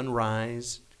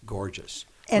 sunrise, gorgeous.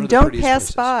 And don't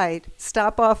pass by.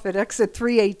 Stop off at exit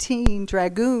 318,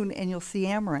 Dragoon, and you'll see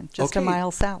Amerind, just a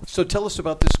mile south. So tell us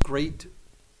about this great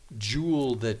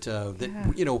jewel that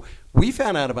we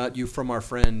found out about you from our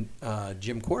friend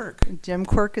Jim Quirk. Jim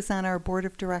Quirk is on our board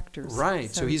of directors.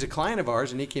 Right. So he's a client of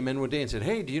ours, and he came in one day and said,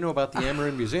 "Hey, do you know about the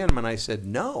Amerind Museum?" And I said,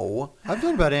 "No." I've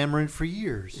known about Amerind for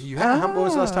years. You have? When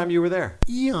was the last time you were there?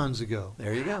 Eons ago.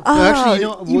 There you go. Oh,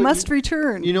 actually, you must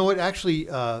return. You know what? Actually,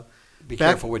 be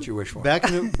careful what you wish for.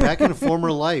 Back in a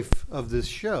former life of this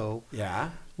show,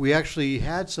 yeah, we actually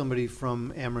had somebody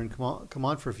from Amerind come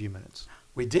on for a few minutes.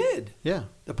 We did? Yeah.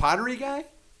 The pottery guy?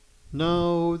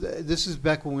 No, this is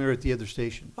back when we were at the other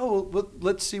station. Oh, well,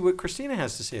 let's see what Christina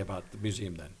has to say about the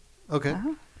museum then. Okay.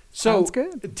 So sounds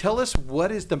good. Tell us,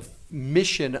 what is the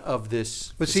mission of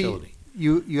this facility? See,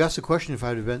 you asked the question if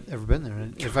I'd ever been there,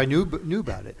 and if I knew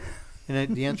about it.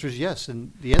 And the answer is yes.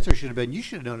 And the answer should have been, you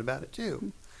should have known about it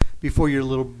too, before your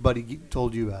little buddy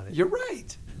told you about it. You're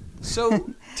right.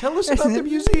 So tell us about the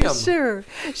museum. Sure.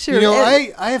 You know,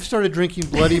 I have started drinking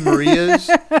Bloody Marias.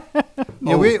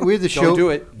 We had the show. Don't do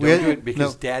it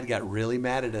because Dad got really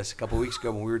mad at us a couple of weeks ago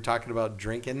when we were talking about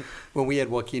drinking when we had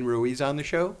Joaquin Ruiz on the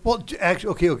show. Well, actually,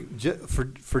 okay.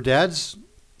 For Dad's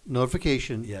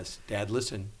notification. Yes, Dad,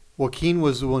 listen. Joaquin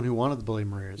was the one who wanted the Bloody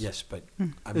Marias. Yes, but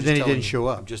and then he didn't show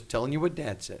up. I'm just telling you what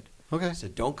Dad said. Okay. He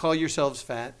said, don't call yourselves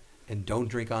fat and don't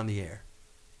drink on the air.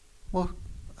 Well,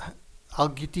 I'll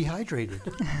get dehydrated.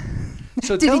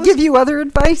 So did he give you other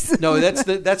advice? No,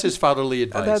 that's his fatherly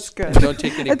advice. Oh, that's good. And don't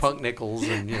take any punk nickels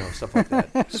and stuff like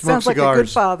that. Sounds like a good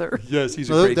father. Yes, he's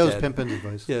a great dad. That was Pimpin's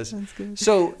advice. Yes. That's good.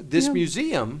 So this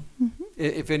museum,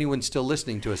 if anyone's still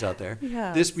listening to us out there,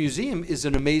 this museum is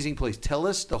an amazing place. Tell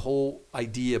us the whole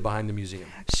idea behind the museum.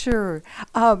 Sure.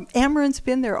 Amerind's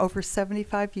been there over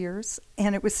 75 years,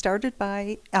 and it was started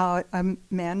by a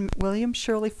man, William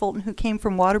Shirley Fulton, who came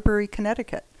from Waterbury,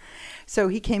 Connecticut. So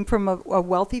he came from a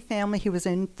wealthy family. He was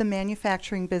in the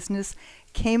manufacturing business,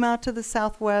 came out to the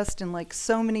Southwest, and like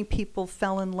so many people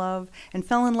fell in love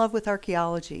with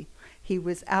archaeology. He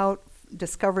was out,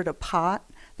 discovered a pot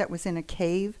that was in a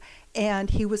cave,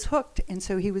 and he was hooked. And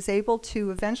so he was able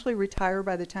to eventually retire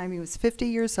by the time he was 50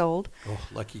 years old. Oh,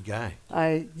 lucky guy.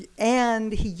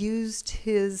 And he used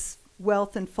his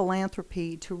wealth and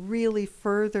philanthropy to really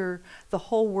further the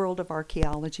whole world of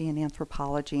archaeology and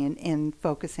anthropology and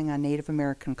focusing on Native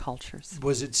American cultures.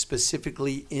 Was it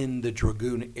specifically in the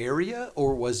Dragoon area,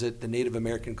 or was it the Native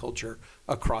American culture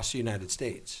across the United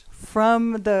States?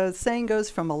 From the saying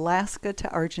goes, from Alaska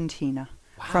to Argentina,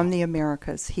 from the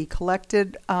Americas. He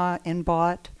collected and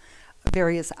bought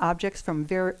various objects from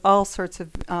all sorts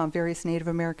of various Native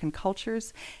American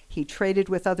cultures. He traded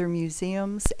with other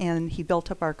museums, and he built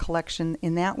up our collection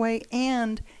in that way,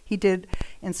 and he did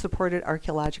and supported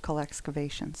archaeological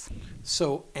excavations.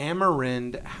 So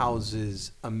Amerind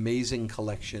houses amazing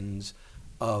collections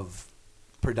of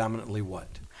predominantly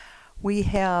what? We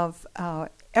have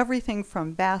everything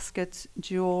from baskets,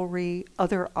 jewelry,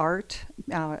 other art,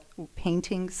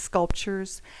 paintings,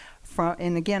 sculptures,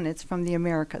 and again, it's from the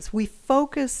Americas. We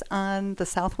focus on the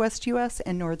Southwest U.S.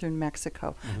 and Northern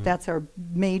Mexico. Mm-hmm. That's our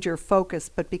major focus,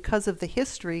 but because of the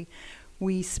history,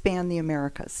 we span the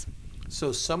Americas.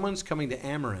 So someone's coming to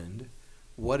Amerind,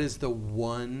 what is the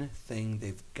one thing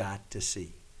they've got to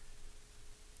see?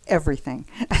 Everything.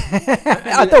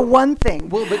 The one thing.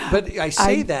 Well, but I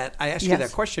ask you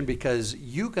that question because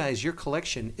you guys, your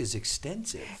collection is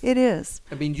extensive. It is.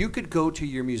 I mean, you could go to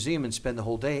your museum and spend the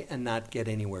whole day and not get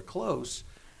anywhere close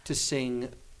to seeing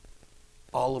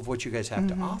all of what you guys have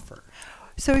to offer.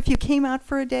 So if you came out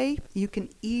for a day, you can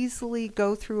easily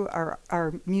go through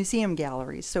our museum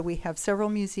galleries. So we have several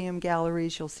museum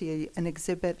galleries. You'll see an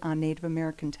exhibit on Native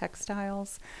American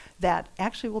textiles that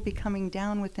actually will be coming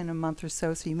down within a month or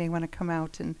so you may want to come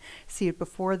out and see it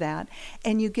before that.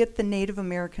 And you get the Native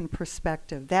American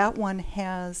perspective. That one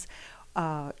has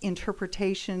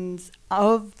interpretations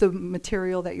of the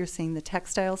material that you're seeing, the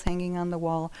textiles hanging on the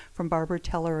wall from Barbara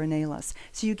Teller-Ornelas.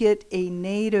 So you get a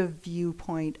native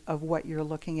viewpoint of what you're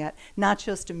looking at, not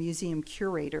just a museum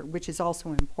curator, which is also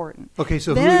important. Okay,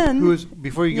 so then, who is,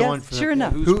 before you go on from sure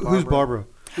that, enough. who's Barbara?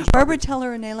 Barbara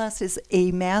Teller-Ornelas is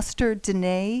a master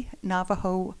Dene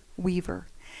Navajo weaver.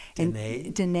 And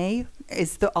Dene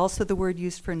is also the word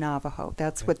used for Navajo.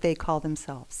 That's what they call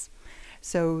themselves.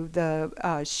 So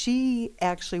she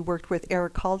actually worked with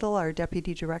Eric Caldwell, our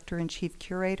deputy director and chief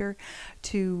curator,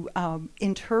 to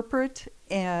interpret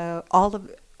all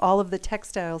of the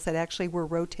textiles that actually were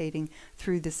rotating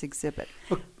through this exhibit.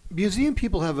 Look, museum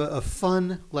people have a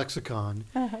fun lexicon.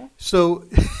 So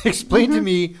explain to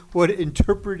me what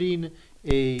interpreting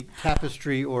a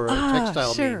tapestry or a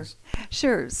textile means.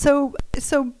 Sure. So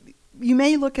you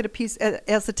may look at a piece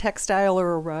as a textile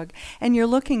or a rug, and you're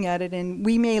looking at it, and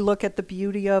we may look at the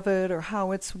beauty of it or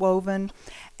how it's woven.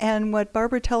 And what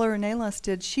Barbara Teller-Ornelas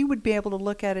did, she would be able to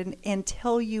look at it and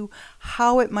tell you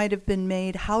how it might have been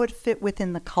made, how it fit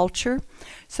within the culture.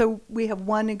 So we have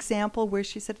one example where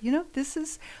she said,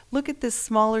 look at this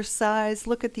smaller size,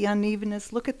 look at the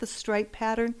unevenness, look at the stripe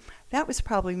pattern. That was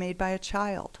probably made by a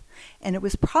child. And it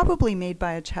was probably made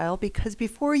by a child because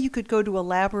before you could go to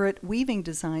elaborate weaving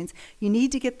designs, you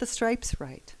need to get the stripes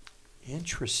right.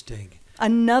 Interesting.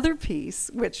 Another piece,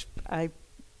 which I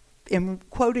am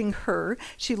quoting her,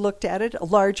 she looked at it, a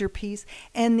larger piece,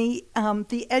 and the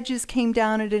edges came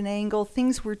down at an angle.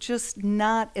 Things were just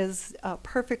not as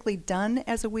perfectly done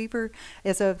as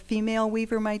a female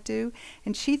weaver might do.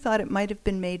 And she thought it might have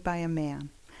been made by a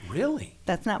man. Really?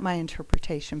 That's not my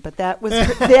interpretation, but that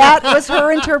was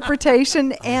her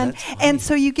interpretation, and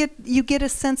so you get a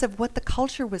sense of what the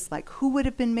culture was like. Who would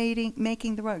have been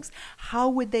making the rugs? How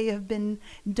would they have been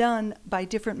done by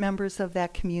different members of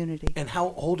that community? And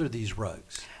how old are these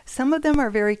rugs? Some of them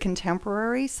are very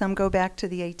contemporary. Some go back to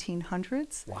the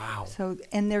 1800s. Wow. So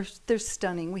and they're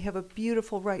stunning. We have a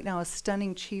beautiful right now, a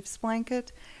stunning chief's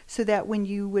blanket, so that when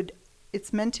you would.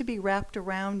 It's meant to be wrapped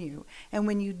around you. And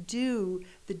when you do,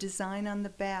 the design on the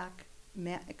back and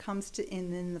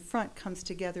then the front comes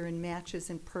together and matches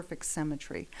in perfect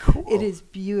symmetry. Cool. It is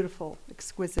beautiful,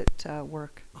 exquisite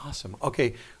work. Awesome.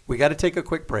 Okay, we got to take a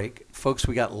quick break. Folks,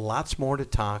 we got lots more to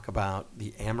talk about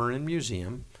the Amerind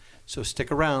Museum. So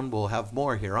stick around. We'll have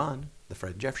more here on The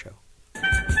Fred and Jeff Show.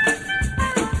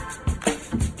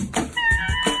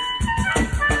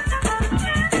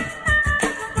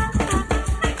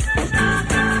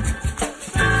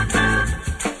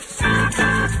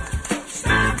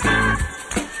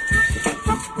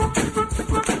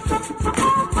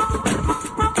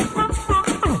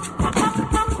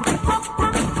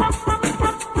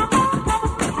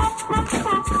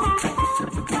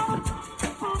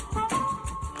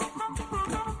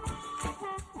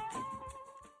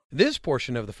 This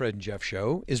portion of the Fred and Jeff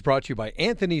Show is brought to you by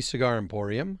Anthony's Cigar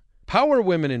Emporium, Power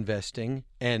Women Investing,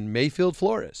 and Mayfield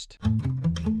Florist.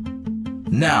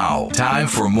 Now, time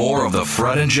for more of the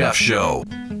Fred and Jeff Show.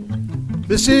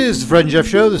 This is the Fred and Jeff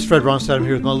Show. This is Fred Ronstadt. I'm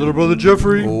here with my little brother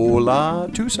Jeffrey. Hola,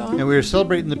 Tucson. And we are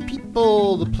celebrating the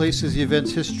people, the places, the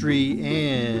events, history,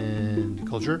 and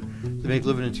culture that make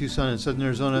living in Tucson and Southern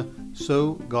Arizona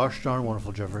so gosh darn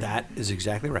wonderful, Jeffrey. That is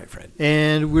exactly right, Fred.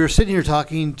 And we're sitting here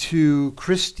talking to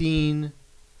Christine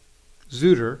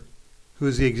Zutter, who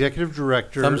is the executive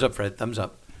director. Thumbs up, Fred. Thumbs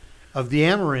up. Of the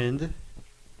Amerind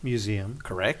Museum.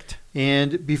 Correct.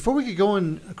 And before we get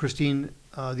going, Christine,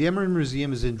 the Amerind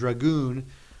Museum is in Dragoon,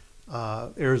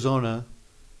 Arizona.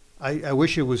 I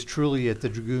wish it was truly at the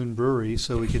Dragoon Brewery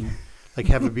so we can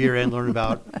have a beer and learn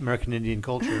about American Indian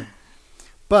culture.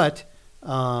 But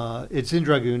it's in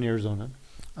Dragoon, Arizona.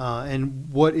 And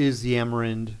what is the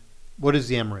Amerind? What is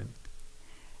the Amerind?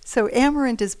 So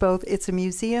Amerind is both. It's a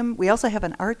museum. We also have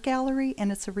an art gallery,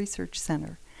 and it's a research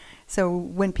center. So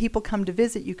when people come to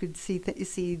visit, you could see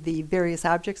the various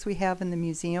objects we have in the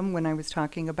museum. When I was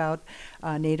talking about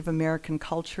Native American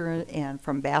culture and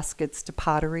from baskets to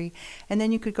pottery. And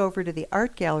then you could go over to the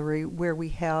art gallery where we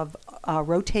have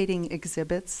rotating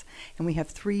exhibits. And we have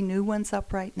 3 new ones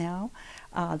up right now.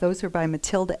 Those are by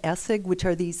Matilda Essig, which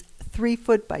are these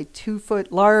 3-foot by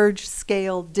 2-foot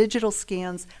large-scale digital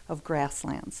scans of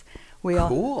grasslands.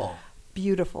 Cool.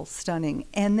 Beautiful, stunning.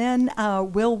 And then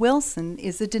Will Wilson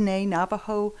is a Dene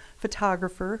Navajo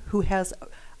photographer who has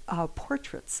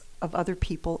portraits of other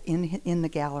people in the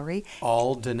gallery.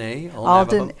 All Dene? All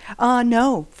Navajo?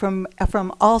 No,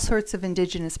 from all sorts of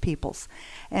indigenous peoples.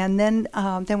 And then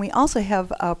we also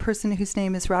have a person whose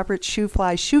name is Robert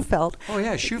Shoefly Schufelt. Oh,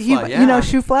 yeah, Shoefly, You know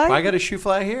Shoefly? I got a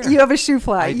Shoefly here. You have a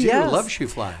Shoefly, I do, yes. love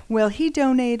Shoefly. Well, he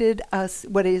donated us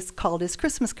what is called his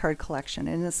Christmas card collection,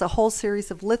 and it's a whole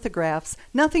series of lithographs,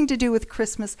 nothing to do with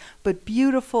Christmas, but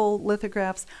beautiful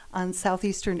lithographs on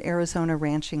southeastern Arizona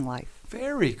ranching life.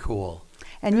 Very cool.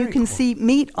 And Very you can cool.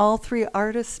 meet all three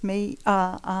artists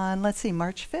on,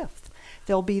 March 5th.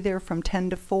 They'll be there from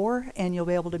 10 to 4, and you'll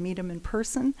be able to meet them in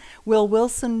person. Will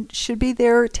Wilson should be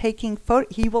there taking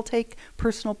he will take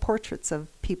personal portraits of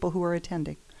people who are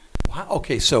attending. Wow.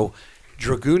 Okay, so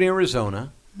Dragoon,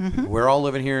 Arizona. We're all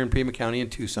living here in Pima County in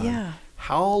Tucson. Yeah.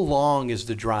 How long is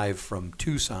the drive from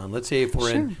Tucson? Let's say if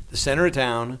we're in the center of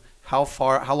town,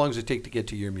 how long does it take to get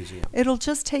to your museum? It'll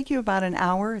just take you about an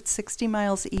hour. It's 60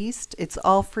 miles east. It's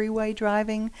all freeway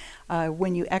driving.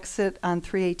 When you exit on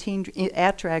 318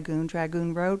 at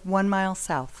Dragoon Road, 1 mile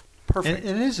south. Perfect. And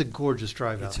it is a gorgeous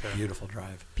drive It's out there. a beautiful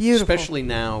drive. Beautiful. Especially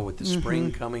now with the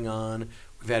spring coming on.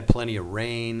 We've had plenty of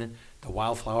rain. The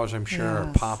wildflowers, I'm sure, are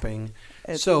Yes. popping.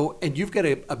 And you've got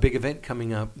a big event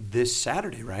coming up this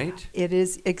Saturday, right? It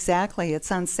is, exactly.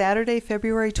 It's on Saturday,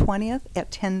 February 20th at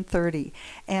 10:30.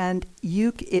 And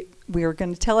we are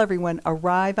going to tell everyone,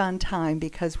 arrive on time,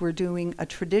 because we're doing a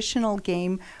traditional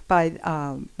game by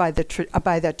the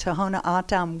Tohono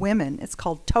O'odham women. It's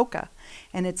called Toka,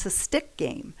 and it's a stick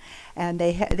game. And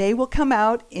they will come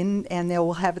out and they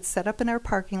will have it set up in our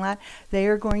parking lot. They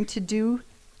are going to do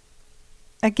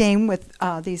a game with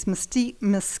these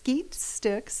mesquite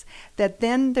sticks that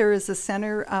then there is a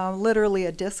center, literally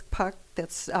a disc puck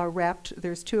that's wrapped.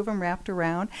 There's 2 of them wrapped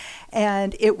around,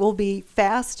 and it will be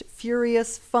fast,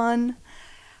 furious, fun.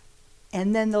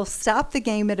 And then they'll stop the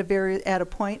game at a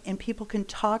point, and people can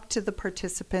talk to the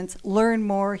participants, learn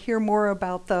more, hear more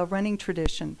about the running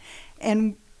tradition.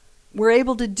 And we're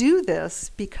able to do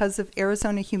this because of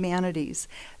Arizona Humanities.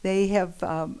 They have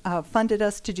funded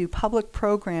us to do public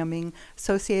programming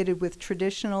associated with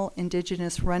traditional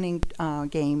indigenous running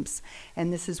games.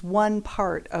 And this is one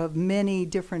part of many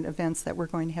different events that we're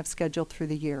going to have scheduled through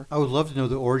the year. I would love to know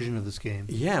the origin of this game.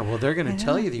 Yeah, well, they're going to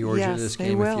tell you the origin of Yes, this they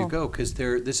game if you will. go, because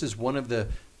this is one of the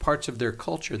parts of their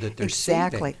culture that they're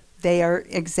Exactly. saving. They are,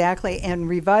 exactly, and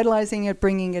revitalizing it,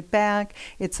 bringing it back.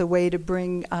 It's a way to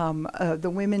bring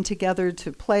the women together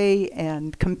to play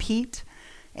and compete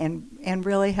and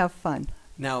really have fun.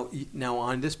 Now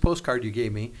on this postcard you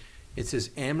gave me, it says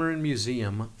Amerind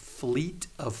Museum, Fleet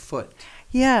of Foot.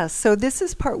 Yeah, so this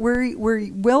is part where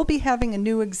we will be having a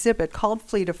new exhibit called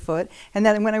Fleet of Foot. And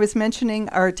then when I was mentioning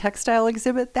our textile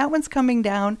exhibit, that one's coming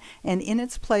down. And in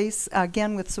its place,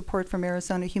 again with support from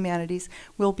Arizona Humanities,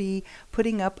 we'll be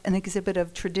putting up an exhibit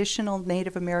of traditional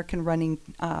Native American running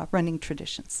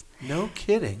traditions. No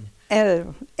kidding.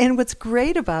 And what's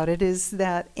great about it is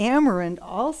that Amerind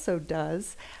also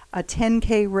does a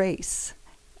 10K race.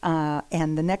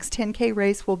 And the next 10K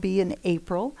race will be in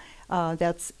April.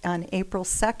 That's on April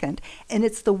 2nd. And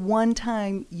it's the one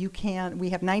time we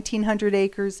have 1,900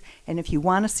 acres, and if you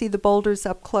want to see the boulders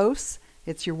up close,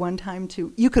 it's your one time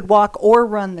you could walk or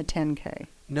run the 10K.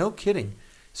 No kidding.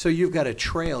 So you've got a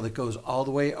trail that goes all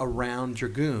the way around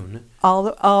Dragoon.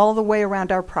 All the way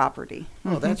around our property.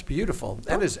 Oh, that's beautiful.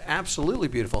 That is absolutely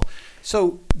beautiful.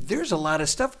 So there's a lot of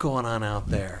stuff going on out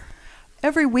there.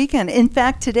 Every weekend. In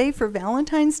fact, today for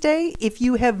Valentine's Day, if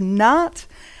you have not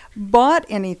bought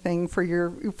anything for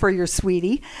your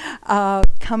sweetie,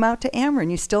 come out to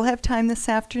Amerind. You still have time this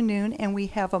afternoon, and we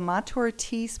have a Mato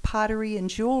Ortiz pottery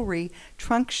and jewelry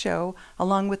trunk show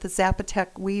along with the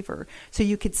Zapotec weaver. So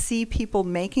you could see people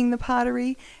making the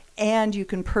pottery, and you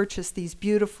can purchase these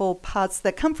beautiful pots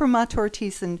that come from Mato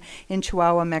Ortiz in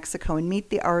Chihuahua, Mexico, and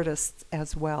meet the artists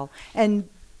as well. And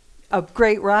a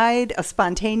great ride, a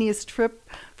spontaneous trip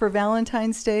for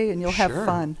Valentine's Day, and you'll have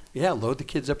fun. Yeah, load the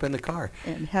kids up in the car.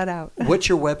 And head out. What's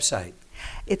your website?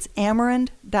 It's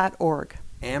amerind.org.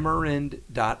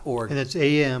 Amerind.org. And it's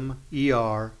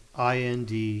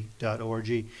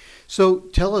AMERIND.org. So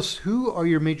tell us, who are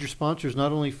your major sponsors,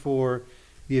 not only for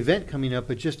the event coming up,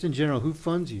 but just in general, who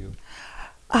funds you?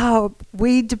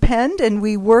 We depend, and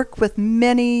we work with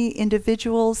many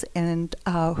individuals and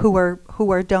who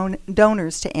are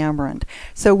donors to Amerind.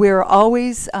 So we're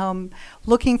always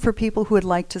looking for people who would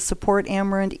like to support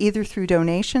Amerind, either through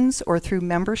donations or through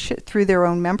membership, through their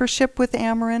own membership with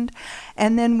Amerind.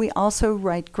 And then we also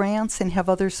write grants and have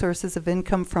other sources of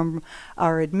income from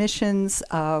our admissions,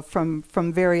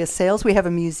 from various sales. We have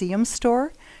a museum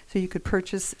store, so you could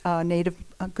purchase native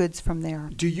goods from there.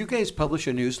 Do you guys publish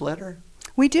a newsletter?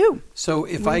 We do. So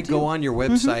if I go on your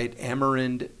website,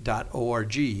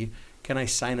 amerind.org, can I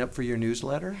sign up for your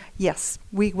newsletter? Yes,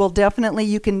 we will definitely.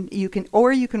 You can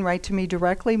write to me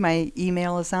directly. My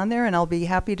email is on there, and I'll be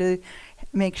happy to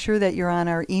make sure that you're on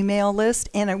our email list.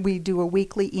 And we do a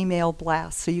weekly email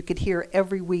blast, so you could hear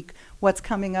every week what's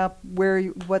coming up,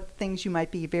 what things you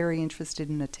might be very interested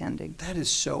in attending. That is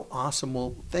so awesome.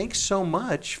 Well, thanks so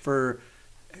much for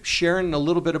sharing a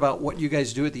little bit about what you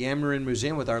guys do at the Amerind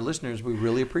Museum with our listeners. We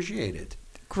really appreciate it.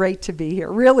 Great to be here.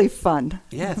 Really fun.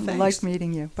 Yeah, thanks. I like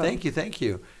meeting you. Both. Thank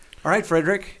you. All right,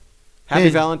 Frederick. Happy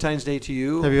Valentine's Day to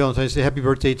you. Happy Valentine's Day. Happy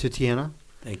birthday to Tiana.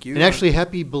 Thank you. And actually,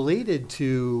 happy belated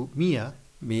to Mia.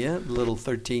 Mia, little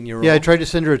 13-year-old. Yeah, I tried to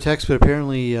send her a text, but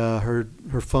apparently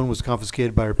her phone was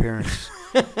confiscated by her parents.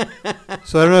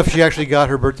 So I don't know if she actually got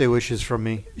her birthday wishes from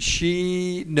me.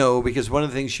 No, because one of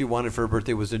the things she wanted for her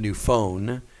birthday was a new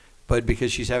phone, but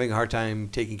because she's having a hard time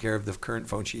taking care of the current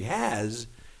phone she has,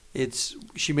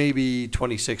 she may be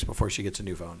 26 before she gets a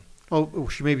new phone. Oh,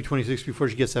 she may be 26 before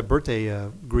she gets that birthday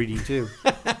greeting too.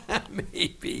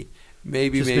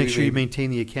 Maybe. Just make sure you maintain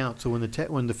the account, so when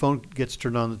the phone gets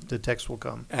turned on, the text will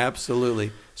come.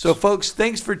 Absolutely. So, folks,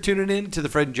 thanks for tuning in to the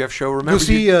Fred and Jeff Show. Remember, you'll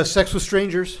see Sex with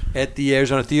Strangers at the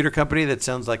Arizona Theater Company. That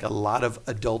sounds like a lot of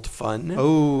adult fun.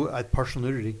 Oh, at partial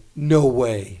nudity. No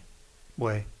way.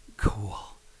 Cool.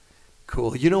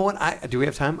 You know what? Do we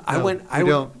have time? No, we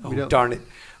don't. Oh, darn it.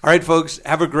 All right, folks.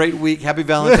 Have a great week. Happy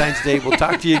Valentine's Day. We'll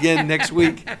talk to you again next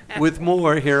week with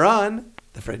more here on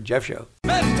the Fred and Jeff Show.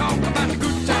 Let's talk about the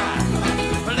good time.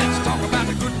 Let's talk about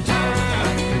the good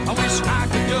time. I wish I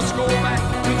could just go back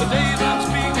to the days I'm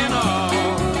speaking of.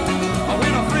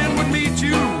 When a friend would meet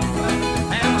you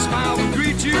and a smile would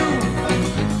greet you.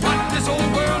 What this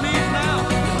old world needs now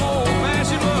is more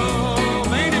old-fashioned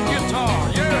love. Ain't it guitar?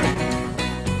 Yeah.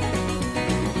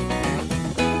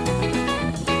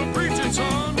 Preach it,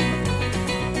 son.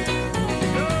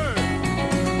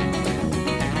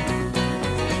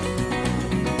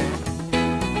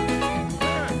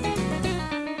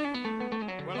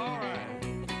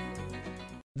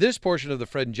 This portion of the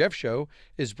Fred and Jeff Show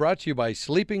is brought to you by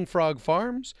Sleeping Frog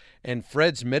Farms and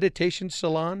Fred's Meditation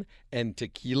Salon and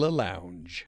Tequila Lounge.